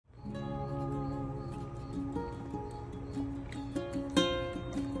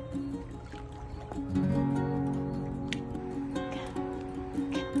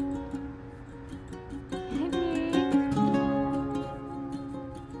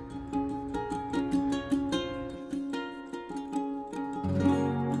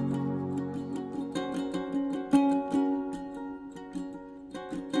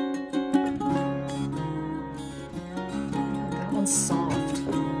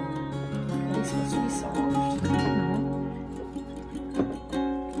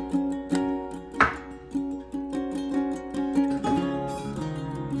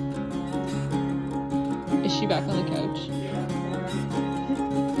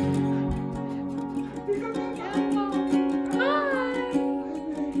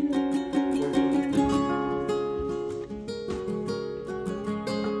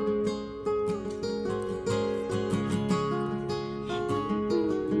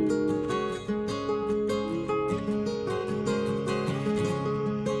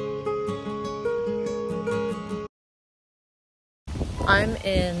I'm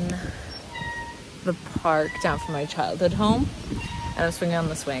in the park down from my childhood home, and I'm swinging on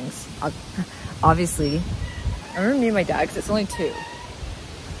the swings. Obviously, I remember me and my dad, because it's only 2. Me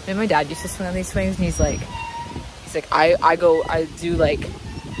and my dad used to swing on these swings, and he's like, I do like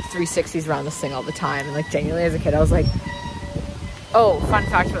 360s around this thing all the time. And like genuinely as a kid, I was like, oh, fun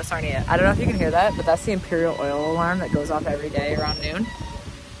fact about Sarnia. I don't know if you can hear that, but that's the Imperial Oil alarm that goes off every day around noon.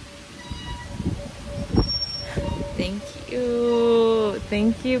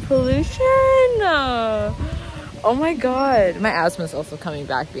 Thank you, pollution. Oh my god, my asthma's also coming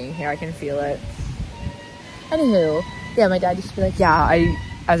back being here. I can feel it. Anywho, yeah, my dad used to be like, yeah,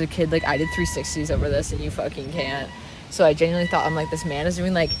 as a kid, like I did 360s over this and you fucking can't. So I genuinely thought, I'm like, this man is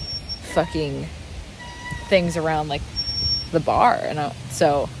doing like fucking things around like the bar. And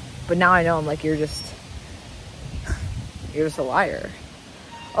but now I know, I'm like, you're just a liar.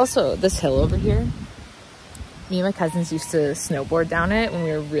 Also, this hill over here, me and my cousins used to snowboard down it when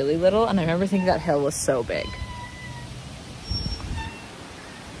we were really little, and I remember thinking that hill was so big.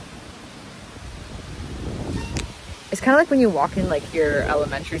 It's kind of like when you walk in like your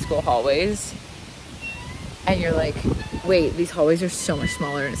elementary school hallways and you're like, wait, these hallways are so much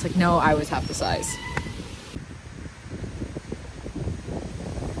smaller, and it's like, no, I was half the size.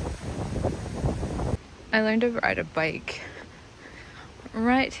 I learned to ride a bike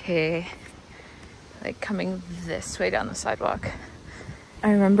right here, like coming this way down the sidewalk.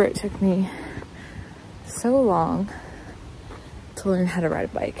 I remember it took me so long to learn how to ride a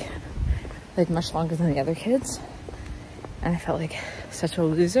bike, like much longer than the other kids, and I felt like such a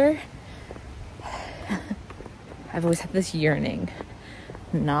loser. I've always had this yearning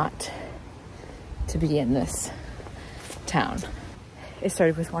not to be in this town. It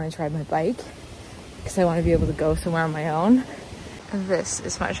started with wanting to ride my bike because I want to be able to go somewhere on my own. This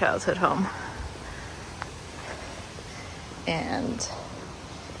is my childhood home. And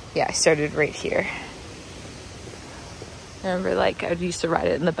yeah, I started right here. I remember like I used to ride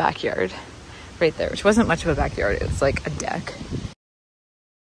it in the backyard right there, which wasn't much of a backyard. It was like a deck.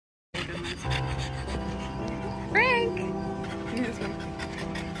 Frank!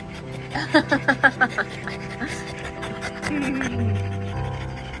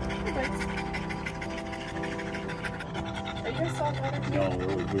 No,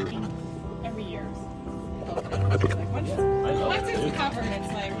 we're every year. Once it's covered,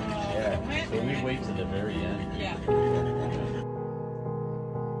 it's like, yeah. So we wait to the very end. Yeah.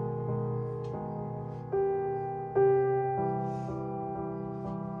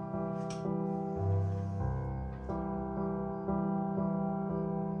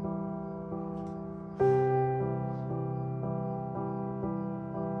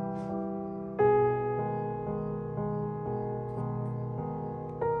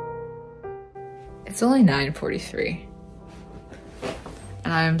 It's only 9:43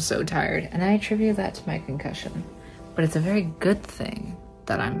 and I am so tired, and I attribute that to my concussion. But it's a very good thing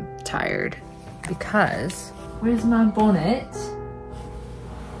that I'm tired, because where's my bonnet?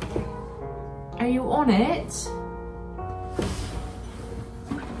 Are you on it?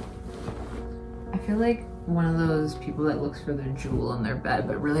 I feel like one of those people that looks for their jewel in their bed,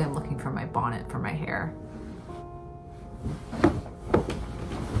 but really I'm looking for my bonnet for my hair.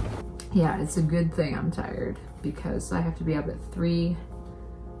 Yeah, it's a good thing I'm tired, because I have to be up at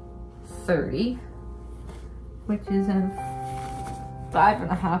 3:30, which is in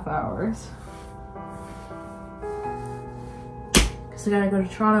 5.5 hours. Because I gotta go to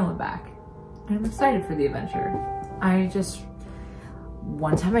Toronto and back. And I'm excited for the adventure.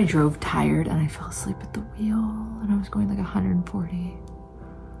 One time I drove tired and I fell asleep at the wheel, and I was going like 140.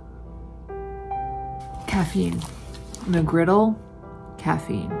 Caffeine. The griddle,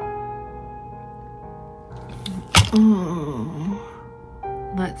 caffeine.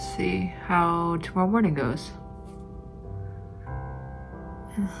 Let's see how tomorrow morning goes.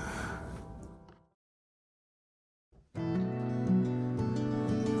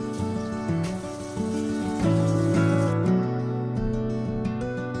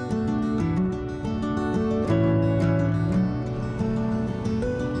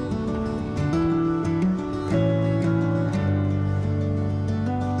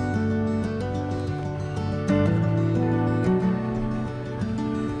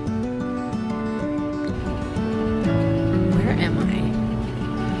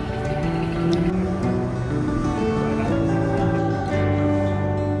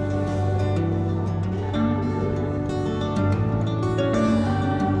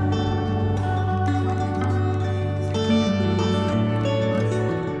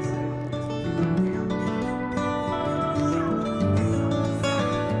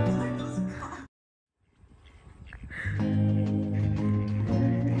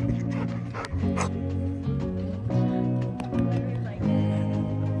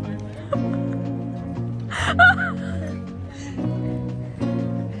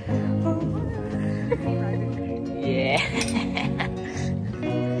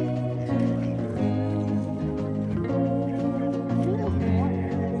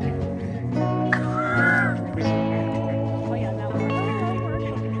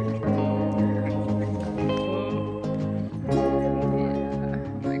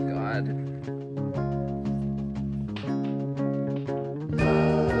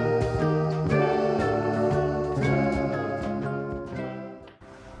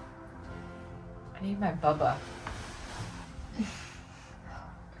 my bubba.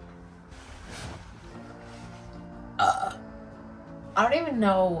 I don't even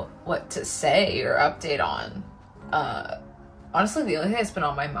know what to say or update on. Honestly, the only thing that's been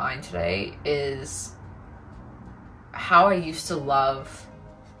on my mind today is how I used to love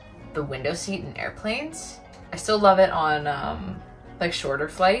the window seat in airplanes. I still love it on like shorter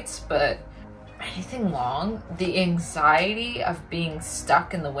flights, but anything long, the anxiety of being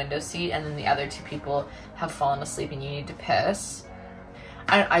stuck in the window seat and then the other two people have fallen asleep and you need to piss.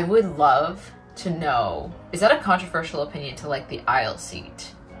 I would love to know, is that a controversial opinion to like the aisle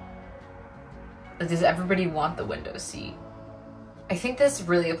seat? Like, does everybody want the window seat? I think this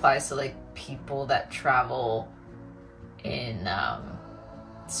really applies to like people that travel in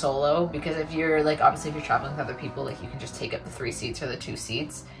solo, because if you're like, obviously if you're traveling with other people, like you can just take up the 3 seats or the 2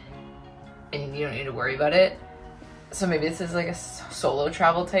 seats and you don't need to worry about it. So maybe this is like a solo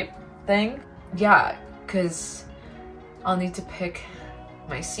travel type thing. Yeah, because I'll need to pick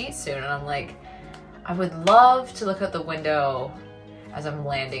my seat soon, and I'm like, I would love to look out the window as I'm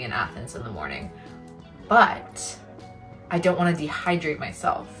landing in Athens in the morning, but I don't want to dehydrate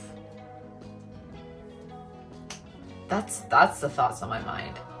myself. That's the thoughts on my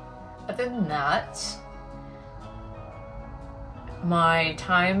mind. Other than that, my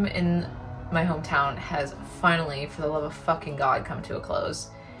time in my hometown has finally, for the love of fucking God, come to a close.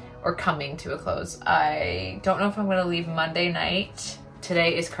 Or coming to a close. I don't know if I'm gonna leave Monday night.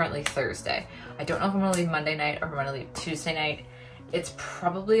 Today is currently Thursday. I don't know if I'm gonna leave Monday night or if I'm gonna leave Tuesday night. It's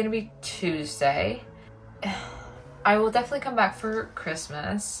probably gonna be Tuesday. I will definitely come back for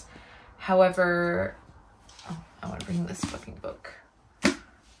Christmas. However, I want to bring this fucking book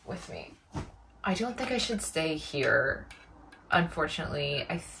with me. I don't think I should stay here. Unfortunately,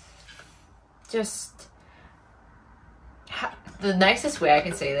 the nicest way I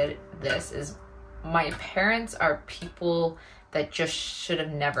can say that this is, my parents are people that just should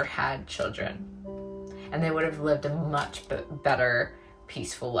have never had children, and they would have lived a much better,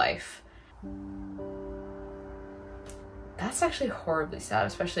 peaceful life. That's actually horribly sad,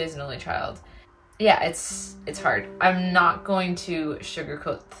 especially as an only child. Yeah, it's hard. I'm not going to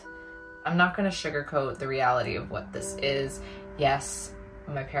sugarcoat the reality of what this is. Yes,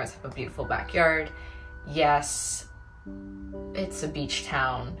 my parents have a beautiful backyard. Yes, it's a beach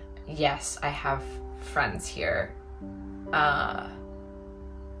town. Yes, I have friends here.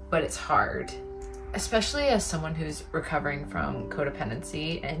 But it's hard. Especially as someone who's recovering from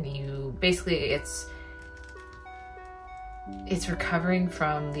codependency, and you basically, it's recovering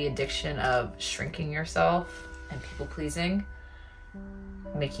from the addiction of shrinking yourself and people pleasing,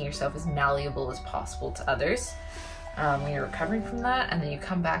 making yourself as malleable as possible to others. When you're recovering from that, and then you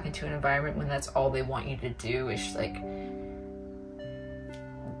come back into an environment when that's all they want you to do is like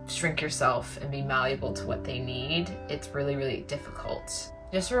shrink yourself and be malleable to what they need, it's really, really difficult.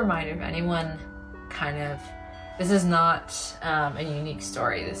 Just a reminder, if anyone this is not a unique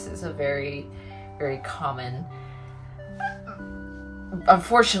story. This is a very, very common,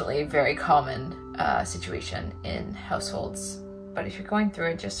 unfortunately, very common situation in households. But if you're going through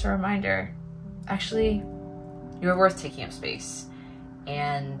it, just a reminder, actually, you're worth taking up space.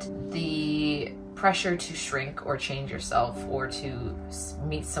 And the pressure to shrink or change yourself or to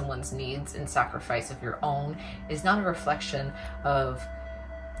meet someone's needs in sacrifice of your own is not a reflection of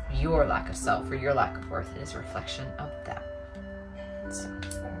your lack of self or your lack of worth. It is a reflection of them. So,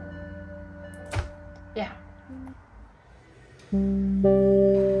 yeah.